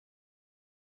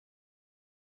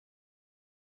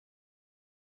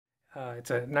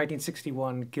It's a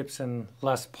 1961 Gibson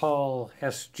Les Paul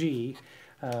SG.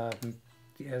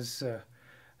 As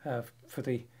for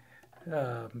the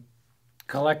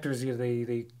collectors,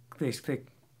 they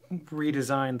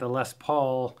redesigned the Les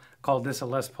Paul, called this a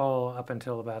Les Paul up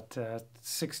until about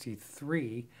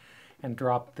 63, and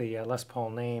dropped the Les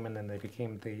Paul name, and then they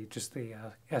became just the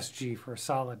SG for a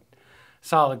solid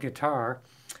guitar.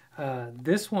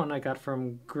 This one I got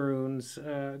from Grun's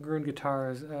Grun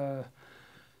Guitars,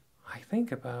 I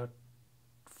think about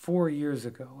 4 years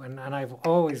ago, and I've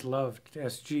always loved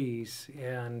SGs,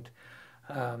 and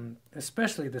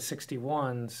especially the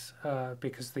 61s,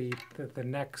 because the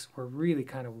necks were really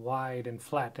kind of wide and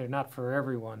flat. They're not for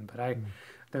everyone, but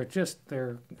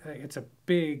it's a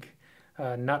big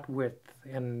nut width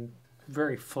and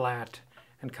very flat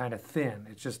and kind of thin.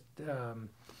 It's just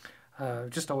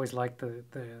always liked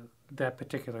that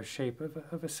particular shape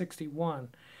of a 61,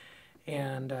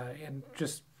 and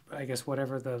just, I guess,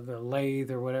 whatever the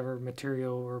lathe or whatever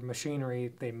material or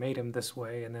machinery, they made them this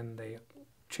way, and then they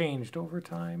changed over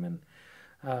time.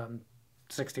 And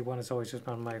 61 has always just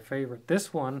been my favorite.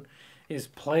 This one is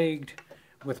plagued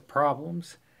with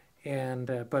problems,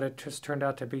 and but it just turned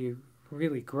out to be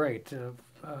really great.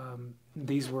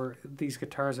 These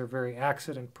guitars are very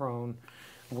accident prone,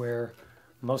 where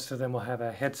most of them will have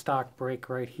a headstock break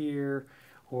right here,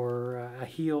 or a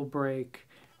heel break,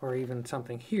 or even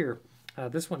something here.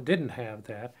 This one didn't have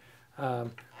that,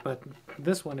 but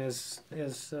this one is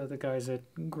the guys at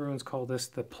Grun's call this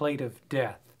the plate of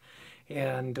death.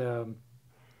 And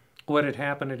what had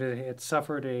happened, it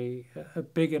suffered a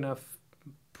big enough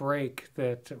break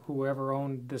that whoever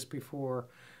owned this before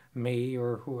me,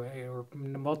 or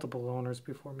multiple owners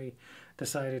before me,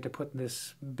 decided to put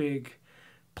this big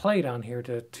plate on here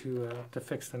to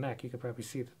fix the neck. You could probably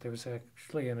see that there was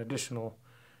actually an additional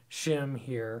shim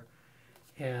here,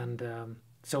 and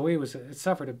so it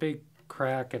suffered a big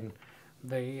crack, and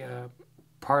they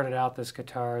parted out this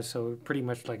guitar, so pretty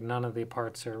much like none of the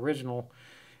parts are original.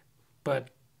 But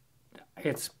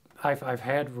I've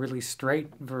had really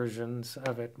straight versions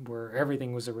of it where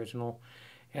everything was original,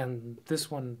 and this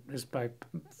one is by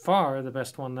far the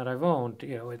best one that I've owned.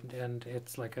 And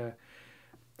it's like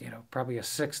probably a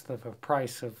sixth of a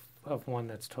price of one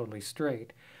that's totally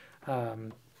straight.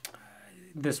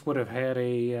 This would have had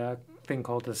a thing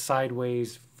called the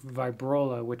sideways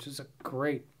vibrola, which is a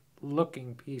great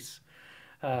looking piece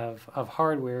of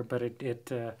hardware, but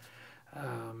its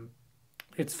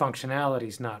functionality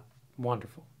is not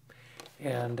wonderful.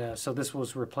 And so this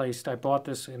was replaced. I bought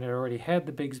this and it already had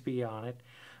the Bigsby on it,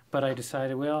 but I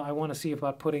decided, well, I want to see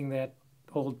about putting that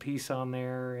old piece on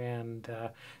there, and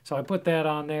so I put that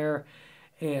on there,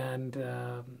 and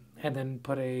then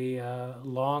put a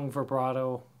long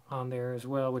vibrato on there as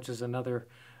well, which is another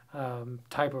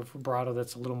type of vibrato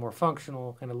that's a little more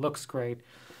functional, and it looks great.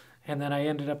 And then I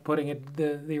ended up putting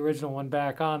the original one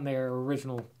back on there,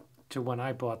 original to when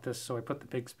I bought this. So I put the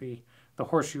Bigsby, the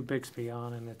Horseshoe Bigsby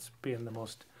on, and it's been the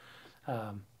most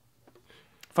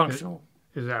functional.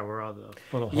 Is that where all the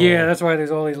little holes? Yeah, that's why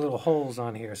there's all these little holes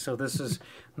on here. So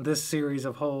this series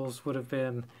of holes would have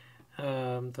been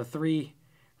the three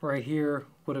right here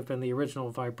would have been the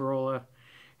original vibrola,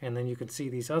 and then you can see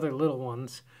these other little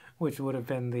ones, which would have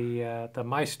been the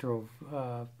Maestro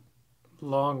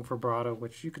long vibrato,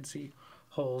 which you can see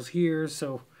holes here.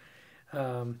 So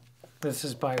this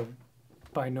is by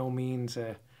no means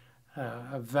a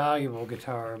valuable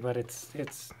guitar, but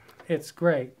it's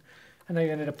great. And I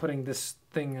ended up putting this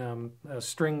thing, a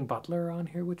string butler on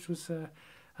here, which was,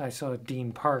 I saw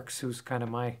Dean Parks, who's kind of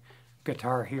my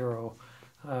guitar hero,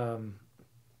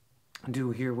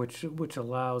 do here, which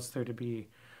allows there to be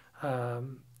a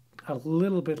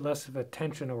little bit less of a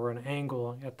tension or an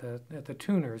angle at the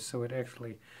tuners, so it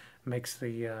actually makes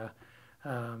the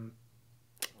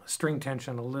string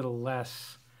tension a little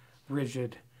less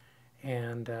rigid,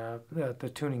 and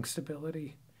the tuning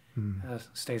stability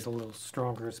stays a little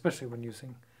stronger, especially when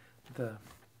using the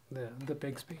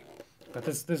Bigsby. But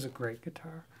this is a great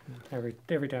guitar.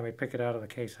 Every time I pick it out of the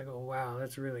case, I go, wow,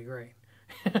 that's really great.